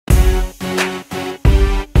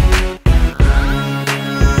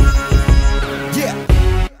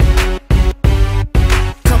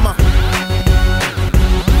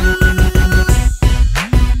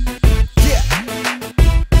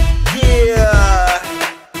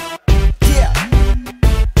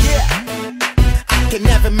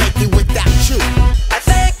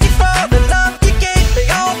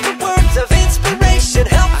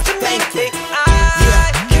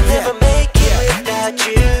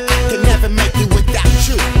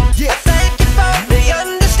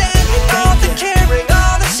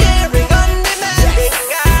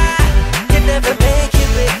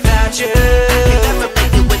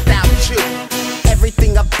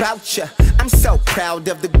so proud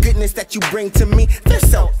of the goodness that you bring to me. They're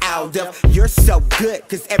so out of. You're so good,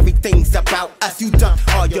 cause everything's about us. You dumped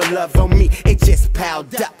all your love on me, it just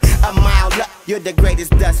piled up. A mile up, you're the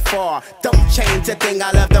greatest thus far. Don't change a thing,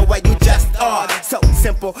 I love the way you just are. So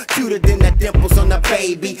simple, cuter than the dimples on the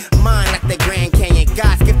baby. Mine like the Grand Canyon,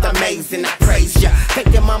 God's gift amazing, I praise ya.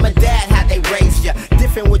 Thank your mama, dad, how they raised ya.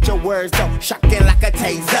 Different with your words though, shocking like a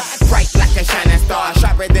taser. Bright like a shining star,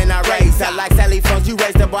 sharper than a razor. Like Sally Phones, you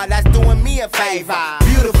raised the bar, that's doing me a favor.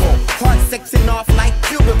 Beautiful, heart sexing off like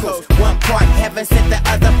cubicles. One part heaven sent, the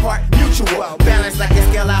other part mutual. Balance like a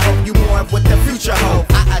scale, I hope you more of what the future holds.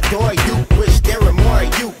 I adore you, wish there were more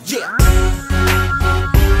of you, yeah.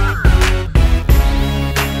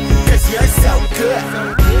 Cause you're so good.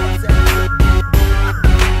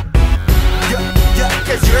 Yeah,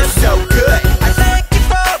 cause you're so good. I thank you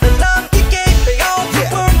for the love you gave me. All the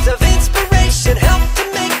words of inspiration help to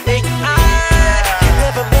make me. I can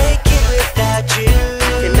never make it without you.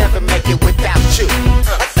 Can never make it without you. I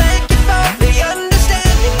thank you for the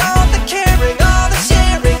understanding, all the caring, all the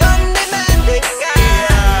sharing, undemanding.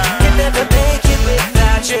 I can never make it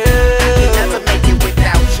without you. Can never make it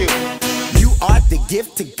without you. You are the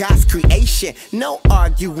gift to God's creation. No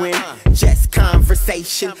arguing, just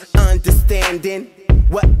conversation, understanding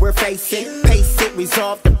what we're facing. Pace it,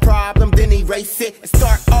 resolve the problem, then erase it and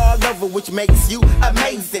start all over, which makes you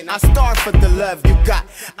amazing. I starve for the love you got,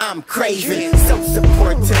 I'm craving. So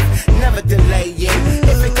supportive, never delaying.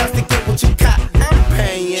 If it comes to get what you got, I'm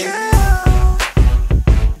paying.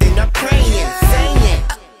 Then I'm praying, saying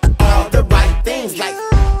all the right things like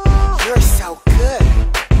you're so good.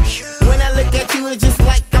 When I look at you, it's just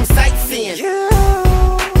like I'm sightseeing.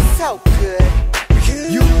 So good.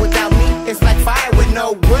 You without me, it's like fire with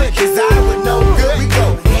no wood. Desire with no good. We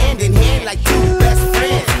go hand in hand like two best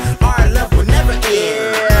friends. Our love will never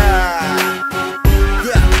end.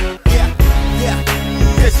 Yeah.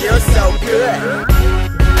 Cause you're so good.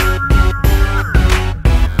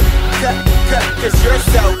 Cause you're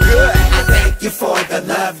so good. I thank you for the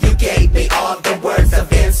love you gave me. All the words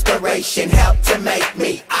of inspiration help to make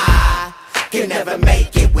me. I can never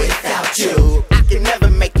make it without you. I can never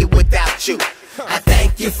make it without you. I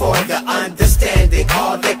thank you for the understanding,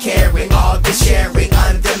 all the caring, all the sharing,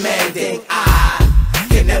 undemanding. I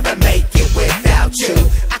can never make it without you.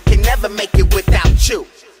 I can never make it without you.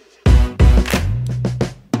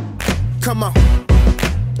 Come on.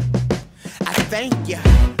 I thank you.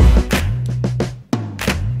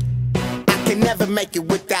 I can never make it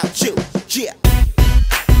without you. Yeah.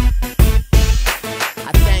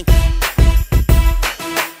 I thank you.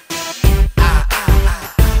 I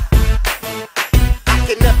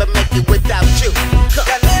can never make it without you.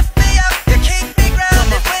 You lift me up, you keep me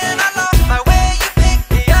grounded. When I lost my way, you pick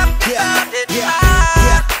me up, you found it. I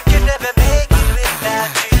can never make it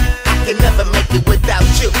without you. I can never make it without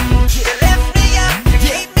you. You